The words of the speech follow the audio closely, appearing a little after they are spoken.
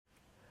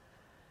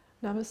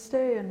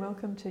Namaste and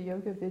welcome to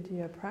Yoga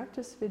Vidya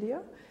practice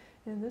video.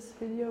 In this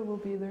video we'll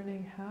be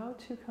learning how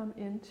to come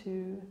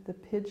into the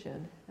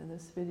pigeon, and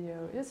this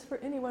video is for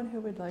anyone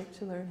who would like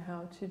to learn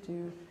how to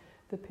do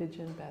the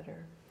pigeon better.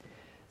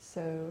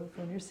 So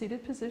from your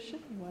seated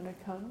position you want to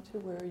come to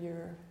where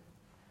your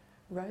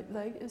right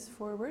leg is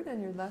forward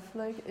and your left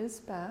leg is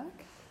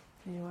back.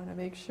 And you want to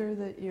make sure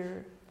that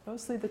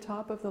mostly the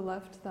top of the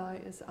left thigh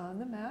is on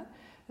the mat.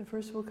 And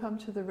first we'll come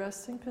to the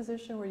resting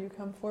position where you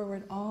come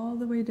forward all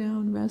the way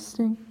down,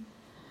 resting.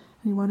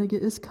 And you want to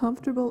get as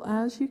comfortable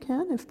as you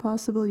can. If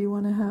possible, you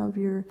want to have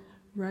your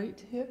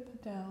right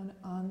hip down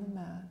on the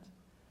mat.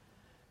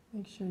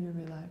 Make sure you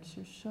relax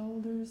your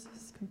shoulders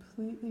as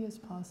completely as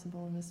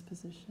possible in this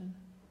position.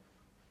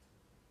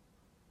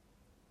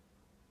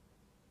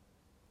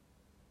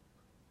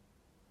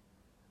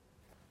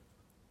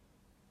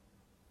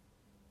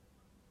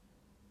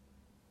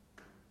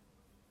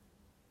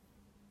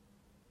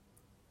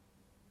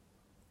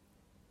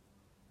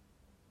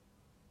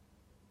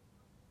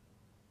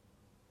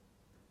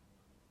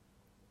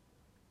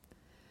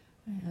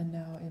 And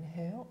now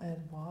inhale and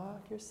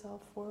walk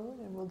yourself forward,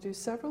 and we'll do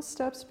several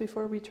steps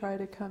before we try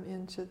to come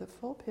into the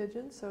full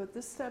pigeon. So at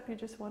this step you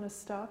just want to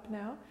stop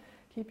now.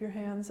 Keep your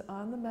hands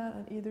on the mat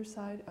on either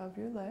side of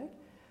your leg.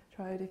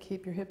 Try to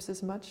keep your hips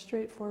as much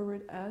straight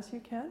forward as you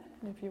can.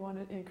 And if you want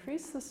to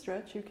increase the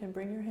stretch, you can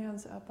bring your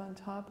hands up on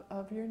top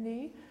of your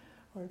knee,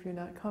 or if you're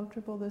not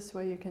comfortable this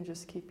way, you can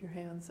just keep your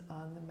hands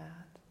on the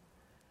mat.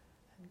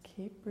 And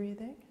keep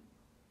breathing.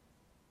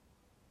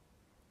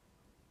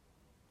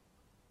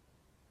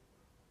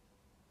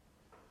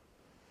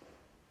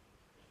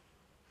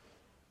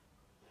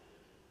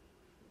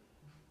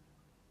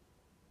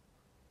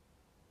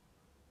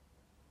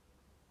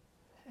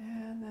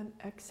 And then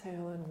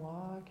exhale and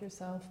walk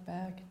yourself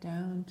back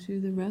down to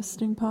the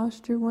resting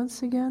posture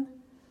once again.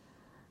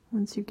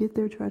 Once you get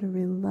there, try to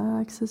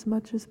relax as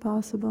much as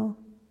possible.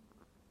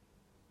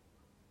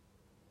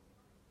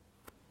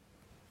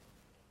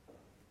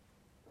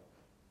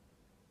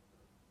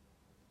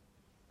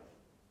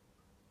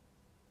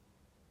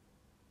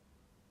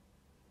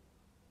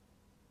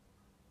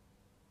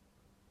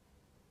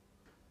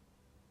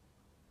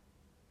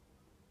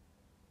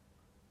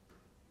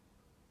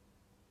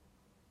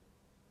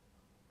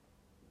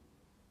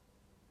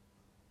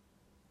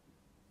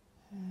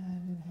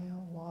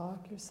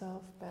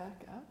 Yourself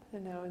back up.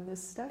 And now in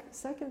this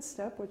second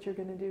step, what you're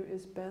going to do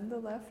is bend the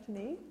left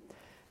knee.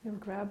 You'll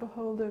grab a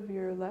hold of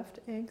your left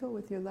ankle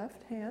with your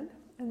left hand,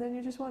 and then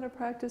you just want to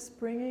practice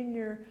bringing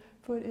your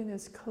foot in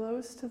as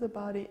close to the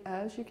body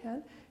as you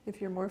can.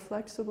 If you're more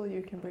flexible,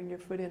 you can bring your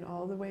foot in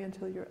all the way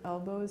until your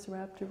elbow is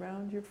wrapped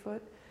around your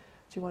foot.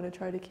 But you want to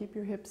try to keep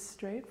your hips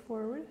straight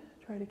forward.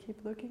 Try to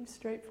keep looking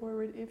straight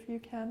forward if you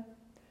can.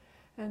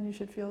 And you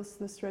should feel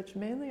the stretch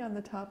mainly on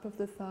the top of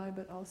the thigh,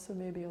 but also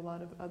maybe a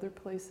lot of other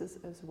places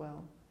as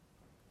well.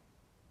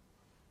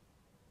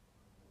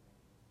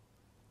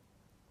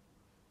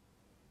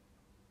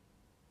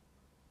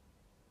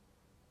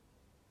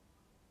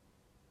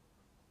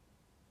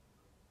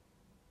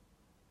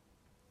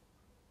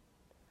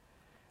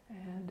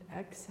 And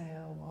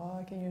exhale,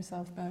 walking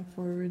yourself back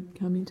forward,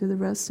 coming to the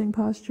resting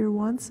posture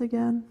once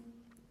again.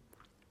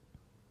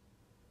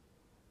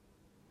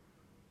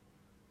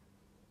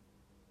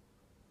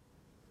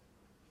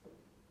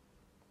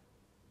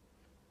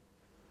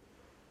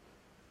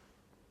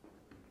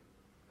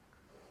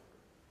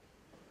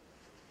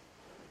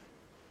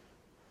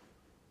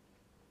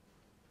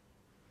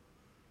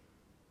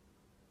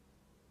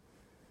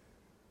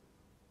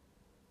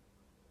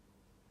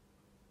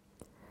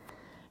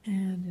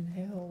 And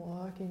inhale,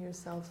 walking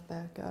yourself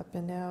back up.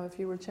 And now if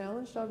you were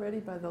challenged already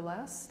by the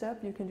last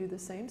step, you can do the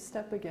same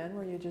step again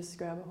where you just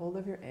grab a hold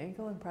of your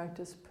ankle and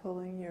practice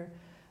pulling your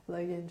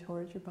leg in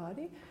towards your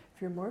body.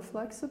 If you're more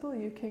flexible,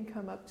 you can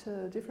come up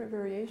to different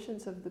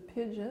variations of the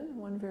pigeon.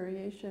 One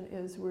variation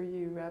is where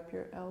you wrap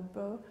your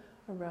elbow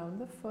around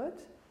the foot.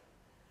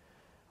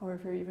 Or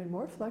if you're even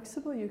more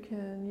flexible, you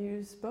can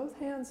use both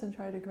hands and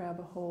try to grab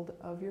a hold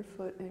of your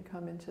foot and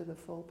come into the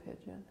full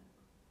pigeon.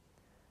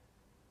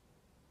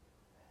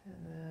 And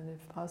then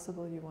if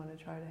possible, you want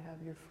to try to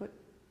have your foot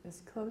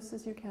as close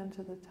as you can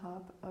to the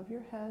top of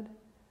your head.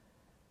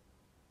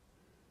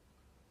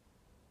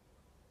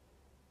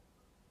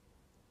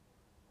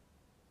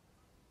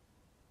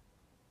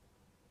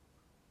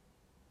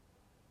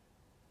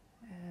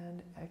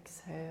 And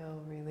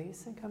exhale,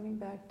 release, and coming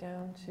back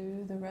down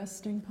to the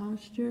resting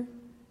posture.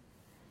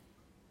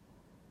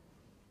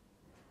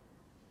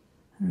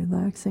 And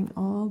relaxing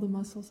all the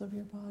muscles of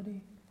your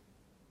body.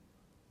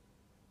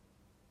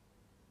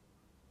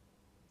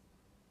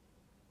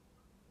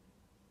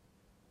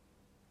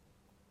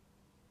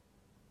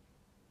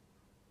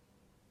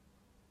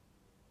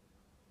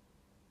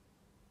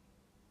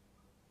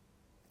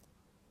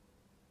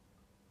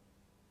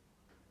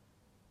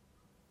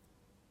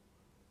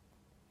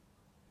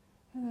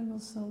 And then we'll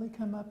slowly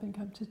come up and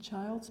come to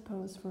child's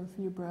pose for a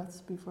few breaths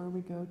before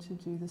we go to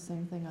do the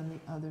same thing on the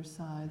other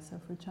side.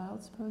 So for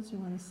child's pose, you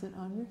want to sit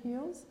on your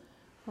heels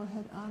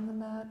Forehead on the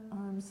mat,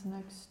 arms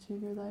next to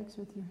your legs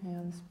with your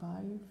hands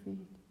by your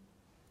feet.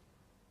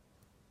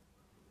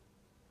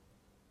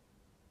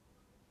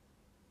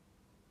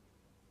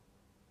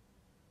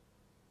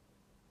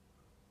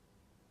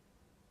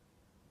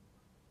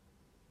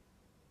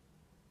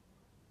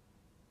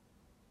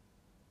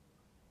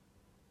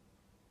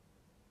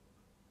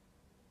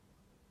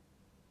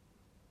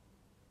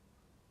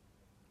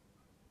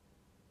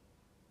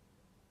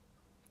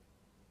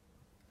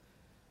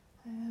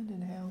 And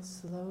inhale,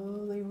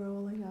 slowly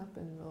rolling up,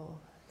 and we'll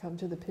come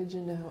to the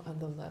pigeon now on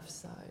the left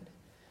side.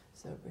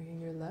 So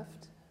bringing your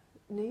left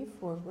knee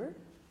forward,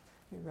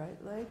 your right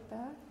leg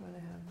back. You want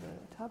to have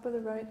the top of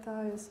the right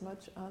thigh as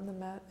much on the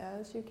mat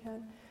as you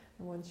can.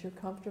 And once you're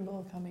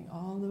comfortable, coming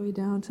all the way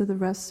down to the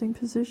resting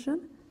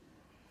position.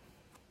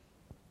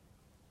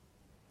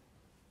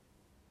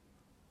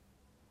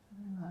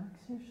 Relax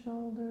your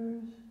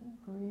shoulders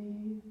and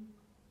breathe.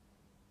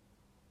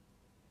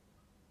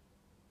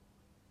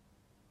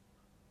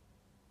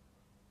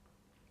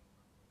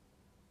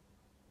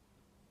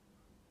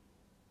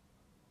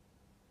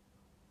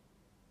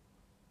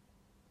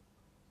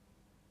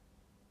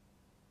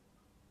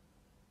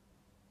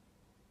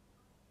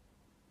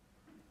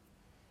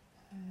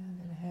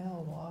 And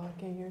inhale,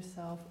 walking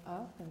yourself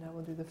up. And now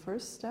we'll do the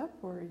first step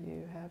where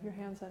you have your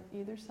hands on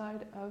either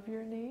side of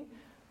your knee.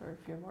 Or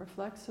if you're more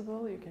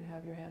flexible, you can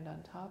have your hand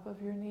on top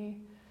of your knee.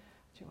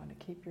 But you want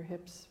to keep your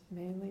hips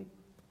mainly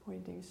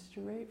pointing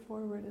straight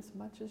forward as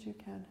much as you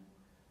can.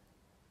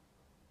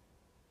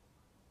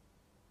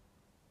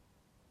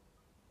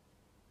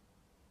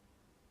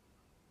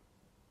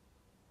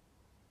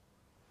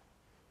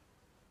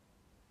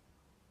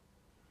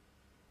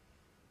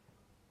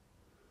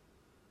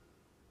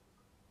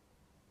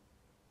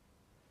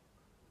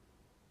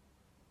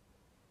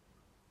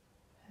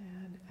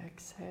 And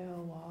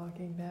exhale,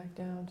 walking back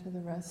down to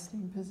the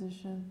resting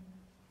position.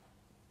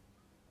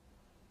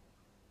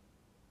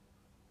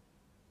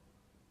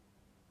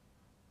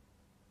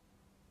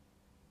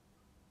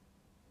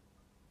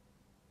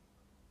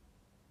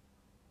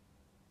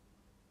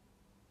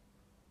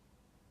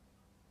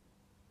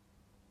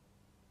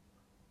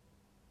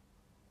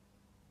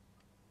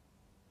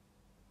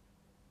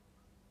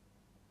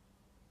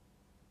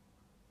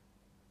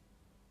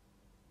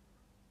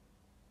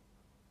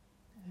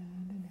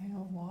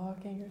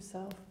 Walking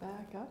yourself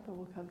back up, and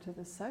we'll come to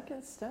the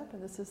second step,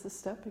 and this is the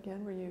step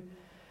again where you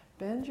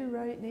bend your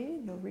right knee.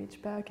 You'll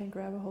reach back and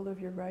grab a hold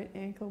of your right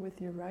ankle with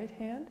your right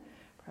hand.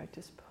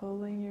 Practice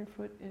pulling your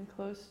foot in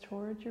close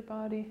towards your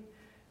body.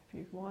 If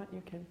you want,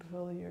 you can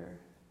pull your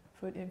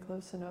foot in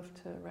close enough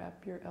to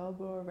wrap your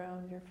elbow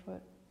around your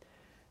foot.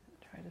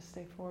 Try to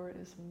stay forward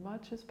as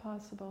much as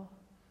possible.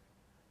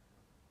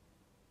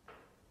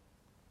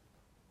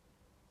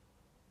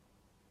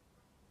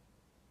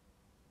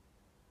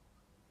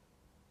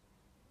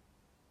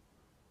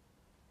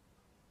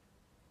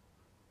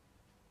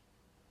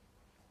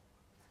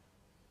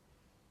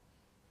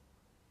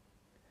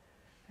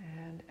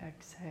 And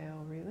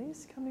exhale,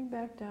 release, coming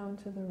back down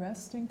to the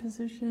resting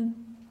position.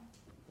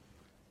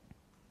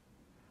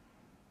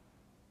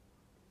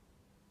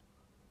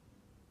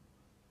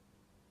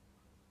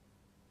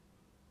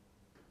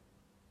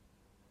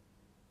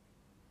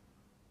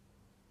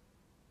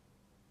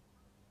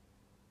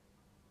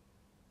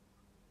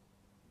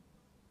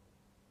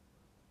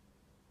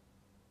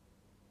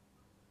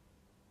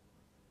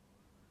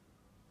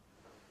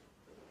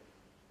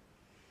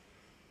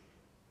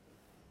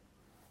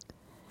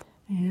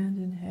 And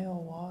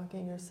inhale,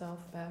 walking yourself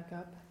back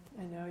up.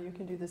 And now you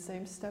can do the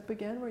same step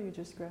again where you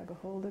just grab a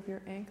hold of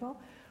your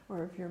ankle,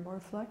 or if you're more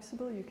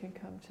flexible, you can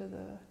come to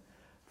the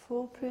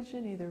full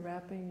pigeon, either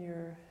wrapping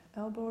your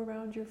elbow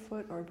around your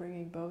foot or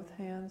bringing both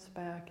hands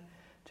back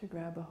to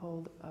grab a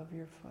hold of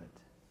your foot.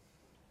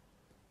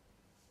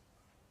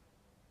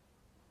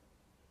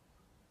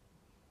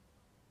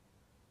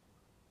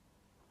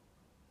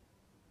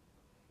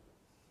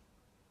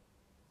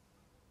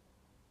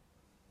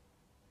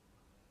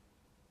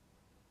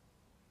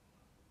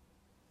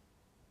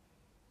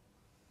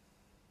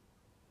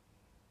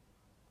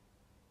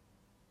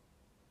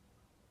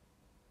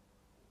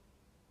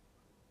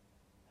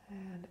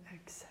 And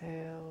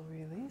exhale,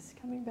 release,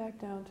 coming back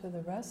down to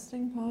the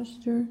resting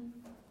posture.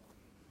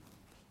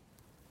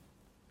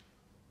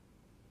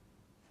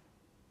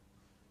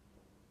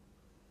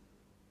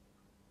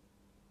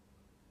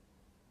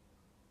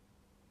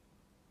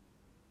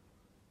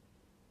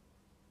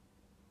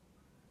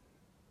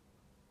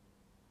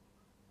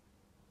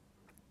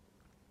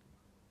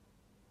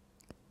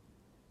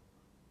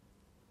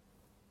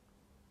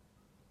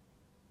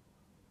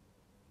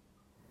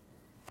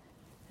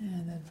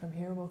 And then from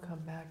here we'll come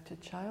back to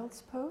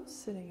child's pose,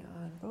 sitting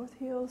on both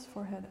heels,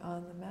 forehead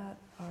on the mat,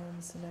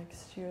 arms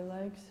next to your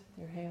legs,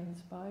 your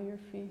hands by your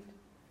feet.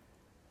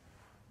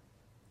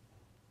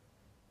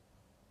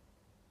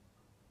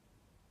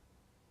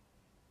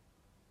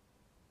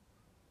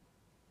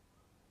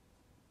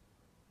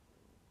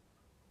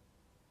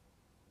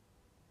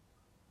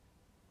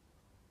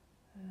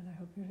 And I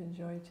hope you've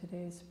enjoyed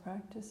today's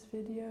practice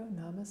video.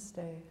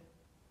 Namaste.